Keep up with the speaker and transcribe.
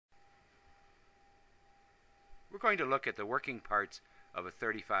going to look at the working parts of a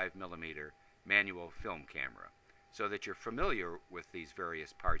 35 millimeter manual film camera so that you're familiar with these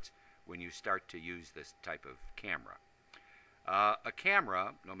various parts when you start to use this type of camera. A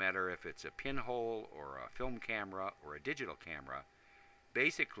camera, no matter if it's a pinhole or a film camera or a digital camera,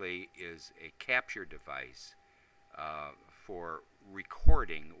 basically is a capture device for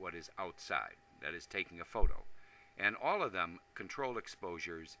recording what is outside, that is taking a photo. And all of them control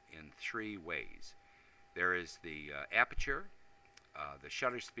exposures in three ways. There is the aperture, the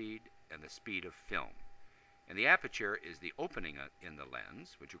shutter speed, and the speed of film. And the aperture is the opening in the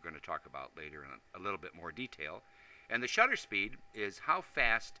lens, which we're going to talk about later in a little bit more detail. And the shutter speed is how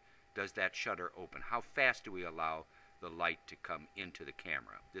fast does that shutter open? How fast do we allow the light to come into the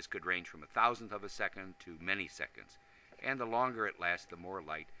camera? This could range from 1,000th of a second to many seconds. And the longer it lasts, the more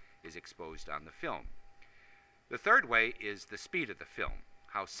light is exposed on the film. The third way is the speed of the film.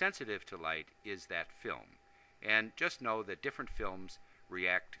 How sensitive to light is that film? And just know that different films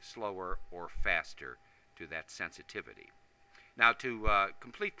react slower or faster to that sensitivity. Now, to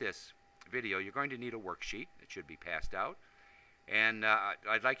complete this video, you're going to need a worksheet. It should be passed out. And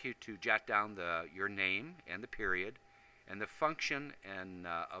I'd like you to jot down your name and the period and the function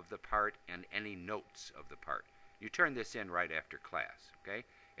of the part and any notes of the part. You turn this in right after class, okay?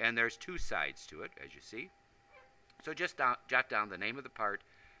 And there's two sides to it, as you see. So just jot down the name of the part,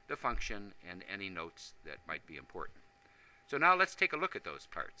 the function, and any notes that might be important. So now let's take a look at those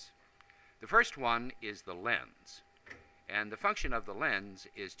parts. The first one is the lens. And the function of the lens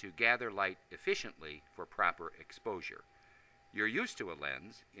is to gather light efficiently for proper exposure. You're used to a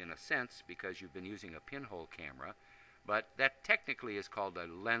lens, in a sense, because you've been using a pinhole camera, but that technically is called a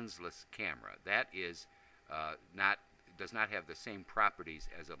lensless camera. That is does not have the same properties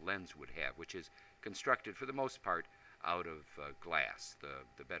as a lens would have, which is constructed for the most part out of glass.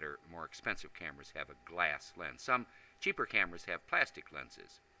 The better, more expensive cameras have a glass lens. Some cheaper cameras have plastic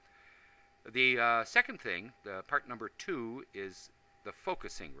lenses. The second thing, the part number 2, is the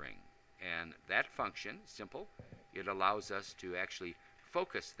focusing ring. And that function, simple, it allows us to actually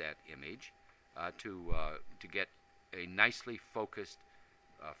focus that image to get a nicely focused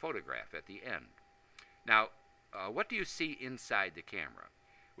photograph at the end. Now, what do you see inside the camera?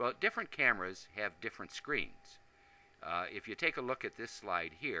 Well, different cameras have different screens. If you take a look at this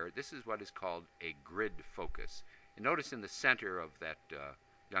slide here, this is what is called a grid focus. And notice in the center of that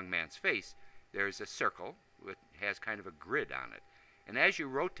young man's face, there's a circle that has kind of a grid on it. And as you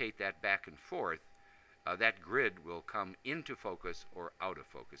rotate that back and forth, that grid will come into focus or out of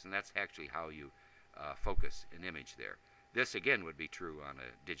focus. And that's actually how you focus an image there. This, again, would be true on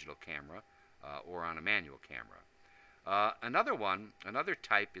a digital camera or on a manual camera. Another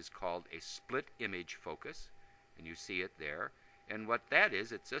type is called a split image focus. And you see it there. And what that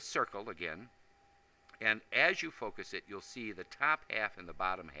is, it's a circle again. And as you focus it, you'll see the top half and the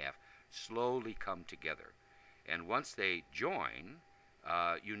bottom half slowly come together. And once they join,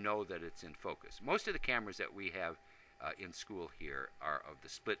 you know that it's in focus. Most of the cameras that we have in school here are of the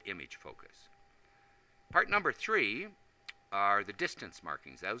split image focus. Part number 3 are the distance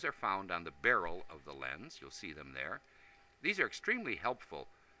markings. Those are found on the barrel of the lens. You'll see them there. These are extremely helpful.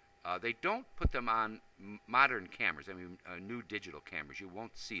 They don't put them on modern cameras. I mean, new digital cameras. You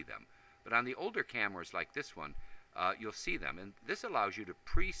won't see them. But on the older cameras like this one, you'll see them. And this allows you to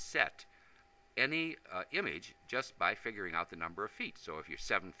preset any image just by figuring out the number of feet. So if you're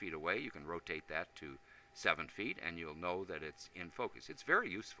 7 feet away, you can rotate that to 7 feet, and you'll know that it's in focus. It's very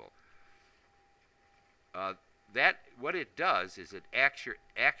useful. What it does is it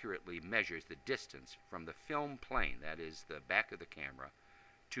accurately measures the distance from the film plane, that is the back of the camera,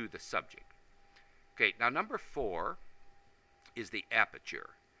 to the subject. Okay, now number 4 is the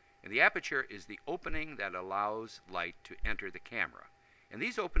aperture. And the aperture is the opening that allows light to enter the camera. And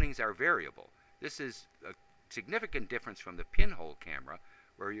these openings are variable. This is a significant difference from the pinhole camera,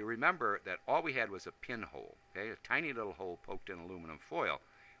 where you remember that all we had was a pinhole, okay, a tiny little hole poked in aluminum foil.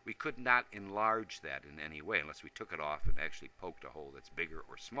 We could not enlarge that in any way unless we took it off and actually poked a hole that's bigger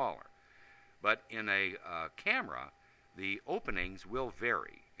or smaller. But in a camera, the openings will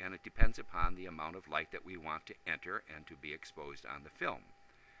vary, and it depends upon the amount of light that we want to enter and to be exposed on the film.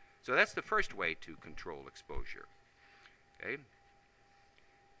 So that's the first way to control exposure. Okay.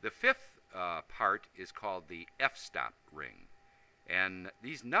 The fifth part is called the f-stop ring. And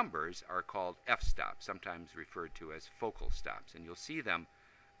these numbers are called f-stops, sometimes referred to as focal stops. And you'll see them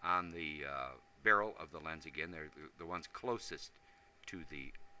on the barrel of the lens again. They're the ones closest to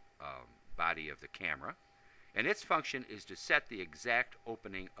the body of the camera. And its function is to set the exact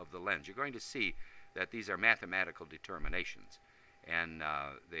opening of the lens. You're going to see that these are mathematical determinations. And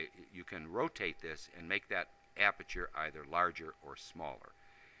you can rotate this and make that aperture either larger or smaller.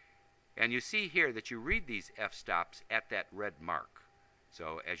 And you see here that you read these f-stops at that red mark.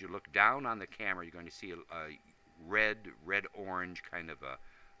 So as you look down on the camera, you're going to see a red-orange kind of a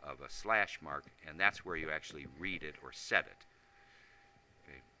slash mark, and that's where you actually read it or set it.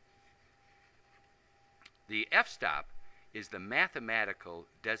 Okay. The f-stop is the mathematical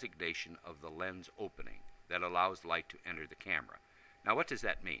designation of the lens opening that allows light to enter the camera. Now, what does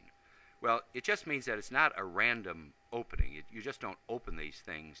that mean? Well, it just means that it's not a random opening. You just don't open these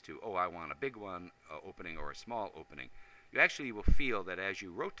things to, oh, I want a big one opening or a small opening. You actually will feel that as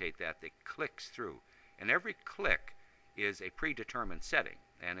you rotate that, it clicks through. And every click is a predetermined setting,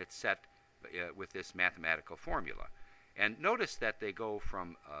 and it's set with this mathematical formula. And notice that they go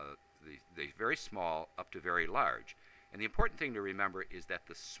from the very small up to very large. And the important thing to remember is that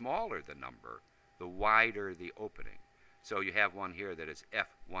the smaller the number, the wider the opening. So you have one here that is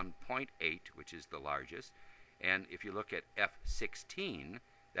f1.8, which is the largest. And if you look at f16,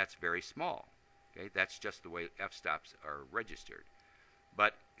 that's very small. Okay, that's just the way f-stops are registered.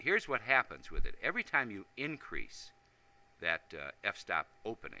 But here's what happens with it. Every time you increase that f-stop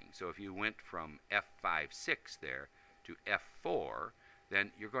opening, so if you went from f5.6 there to f4,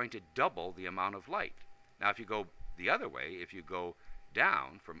 then you're going to double the amount of light. Now, if you go the other way, if you go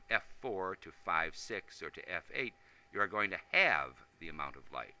down from f4 to 5.6 or to f8, you are going to have the amount of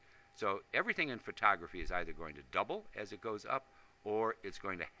light. So everything in photography is either going to double as it goes up, or it's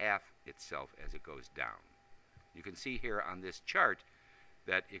going to half itself as it goes down. You can see here on this chart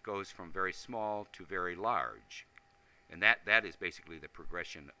that it goes from very small to very large. And that is basically the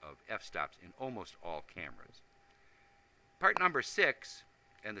progression of f-stops in almost all cameras. Part number 6,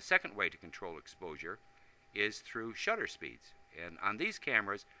 and the second way to control exposure, is through shutter speeds. And on these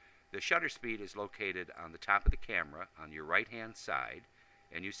cameras, the shutter speed is located on the top of the camera on your right-hand side,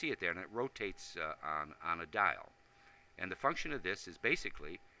 and you see it there, and it rotates on a dial. And the function of this is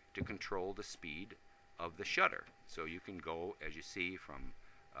basically to control the speed of the shutter. So you can go, as you see, from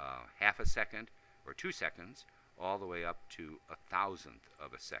half a second or 2 seconds all the way up to 1,000th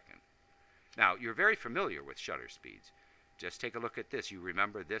of a second. Now, you're very familiar with shutter speeds. Just take a look at this. You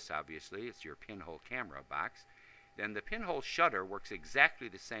remember this, obviously. It's your pinhole camera box. Then the pinhole shutter works exactly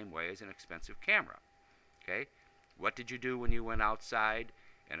the same way as an expensive camera. Okay? What did you do when you went outside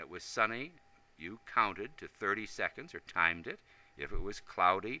and it was sunny? You counted to 30 seconds or timed it. If it was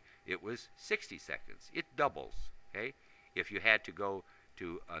cloudy, it was 60 seconds. It doubles. Okay? If you had to go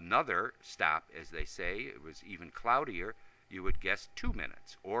to another stop, as they say, it was even cloudier, you would guess 2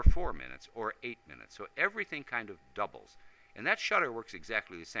 minutes or 4 minutes or 8 minutes. So everything kind of doubles. And that shutter works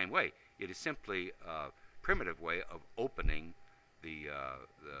exactly the same way. It is simply a primitive way of opening the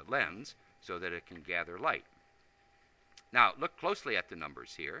lens so that it can gather light. Now, look closely at the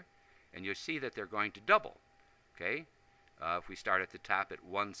numbers here, and you'll see that they're going to double. Okay? If we start at the top at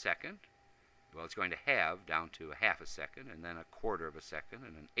 1 second, well, it's going to halve down to a half a second, and then a quarter of a second,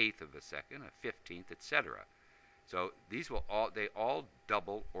 and an eighth of a second, a 15th, etc. So these will all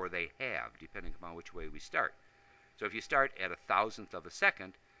double or they halve, depending upon which way we start. So if you start at 1,000th of a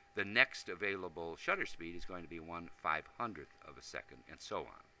second, the next available shutter speed is going to be 1/500th of a second, and so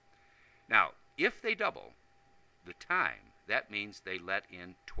on. Now, if they double the time, that means they let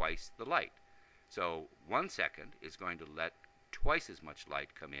in twice the light. So 1 second is going to let twice as much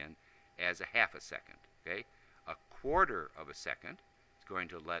light come in as a half a second. Okay? A quarter of a second is going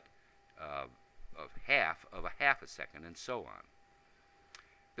to let half of a second, and so on.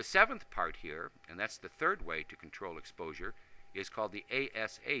 The seventh part here, and that's the third way to control exposure, is called the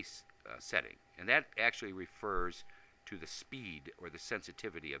ASA setting, and that actually refers to the speed or the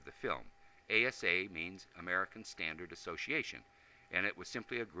sensitivity of the film. ASA means American Standard Association, and it was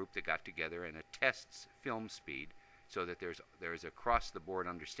simply a group that got together and it tests film speed so that there's across-the-board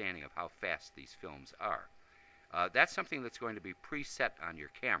understanding of how fast these films are. That's something that's going to be preset on your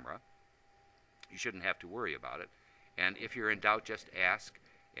camera. You shouldn't have to worry about it, and if you're in doubt, just ask,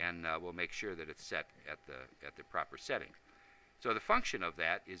 and we'll make sure that it's set at the proper setting. So the function of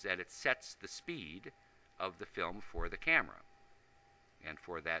that is that it sets the speed of the film for the camera and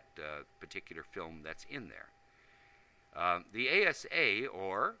for that particular film that's in there. The ASA,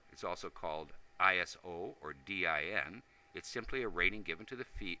 or it's also called ISO or DIN, it's simply a rating given to the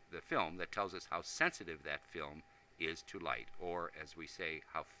film that tells us how sensitive that film is to light, or as we say,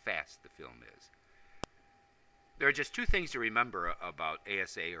 how fast the film is. There are just two things to remember about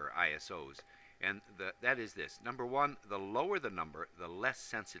ASA or ISOs, and that is this. Number one, the lower the number, the less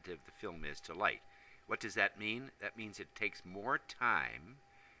sensitive the film is to light. What does that mean? That means it takes more time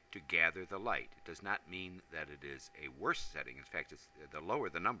to gather the light. It does not mean that it is a worse setting. In fact, the lower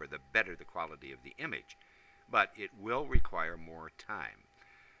the number, the better the quality of the image. but it will require more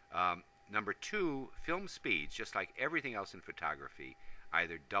time. Number two, film speeds, just like everything else in photography,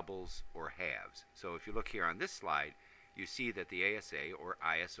 either doubles or halves. So if you look here on this slide, you see that the ASA or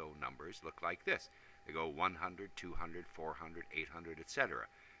ISO numbers look like this. They go 100, 200, 400, 800, etc.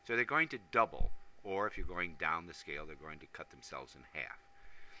 So they're going to double, or if you're going down the scale, they're going to cut themselves in half.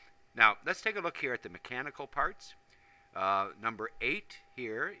 Now, let's take a look here at the mechanical parts. Number 8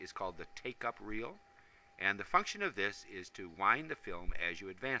 here is called the take-up reel. And the function of this is to wind the film as you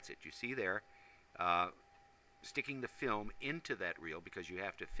advance it. You see there, sticking the film into that reel because you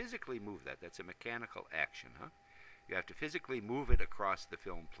have to physically move that. That's a mechanical action, huh? You have to physically move it across the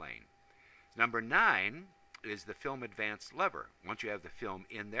film plane. Number 9 is the film advance lever. Once you have the film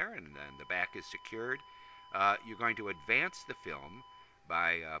in there and then the back is secured, you're going to advance the film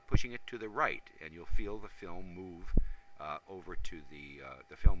by pushing it to the right, and you'll feel the film move over to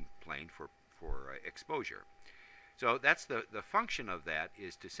the film plane for exposure. So that's the function of that,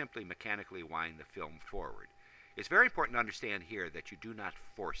 is to simply mechanically wind the film forward. It's very important to understand here that you do not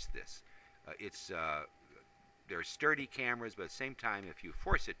force this. They're sturdy cameras, but at the same time, if you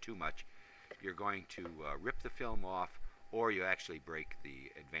force it too much, you're going to rip the film off, or you actually break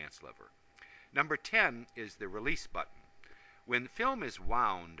the advance lever. Number 10 is the release button. When film is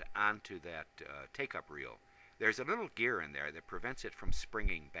wound onto that take-up reel, there's a little gear in there that prevents it from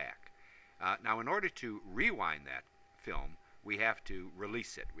springing back. Now, in order to rewind that film, we have to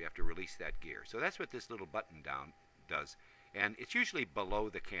release it. We have to release that gear. So that's what this little button down does. And it's usually below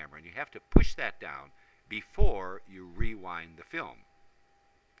the camera, and you have to push that down before you rewind the film.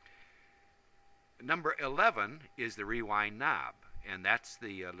 Number 11 is the rewind knob, and that's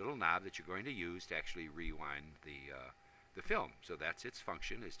the little knob that you're going to use to actually rewind the film. So that's its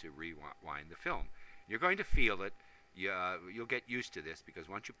function, is to rewind the film. You're going to feel it. You'll get used to this, because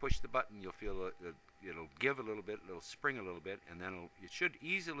once you push the button, you'll feel it'll give a little bit, it'll spring a little bit, and then it should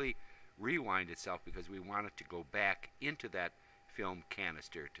easily rewind itself, because we want it to go back into that film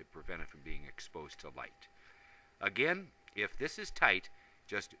canister to prevent it from being exposed to light. Again, if this is tight,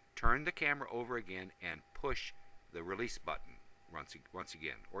 just turn the camera over again and push the release button once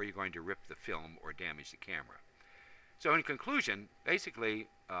again, or you're going to rip the film or damage the camera. So in conclusion, basically,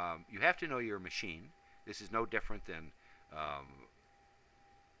 you have to know your machine. This is no different than a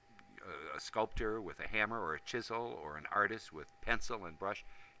sculptor with a hammer or a chisel, or an artist with pencil and brush.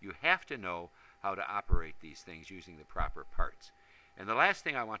 You have to know how to operate these things using the proper parts. And the last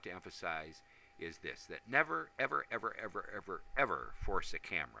thing I want to emphasize is this, that never, ever, ever, ever, ever, ever force a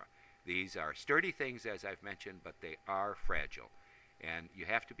camera. These are sturdy things, as I've mentioned, but they are fragile. And you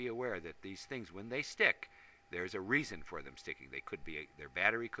have to be aware that these things, when they stick, there's a reason for them sticking. They could be, their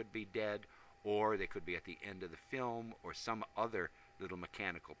battery could be dead, or they could be at the end of the film, or some other little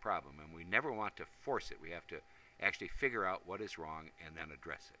mechanical problem. And we never want to force it. We have to actually figure out what is wrong and then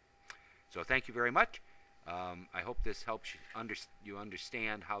address it. So thank you very much. I hope this helps you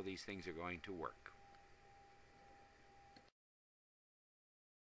understand how these things are going to work.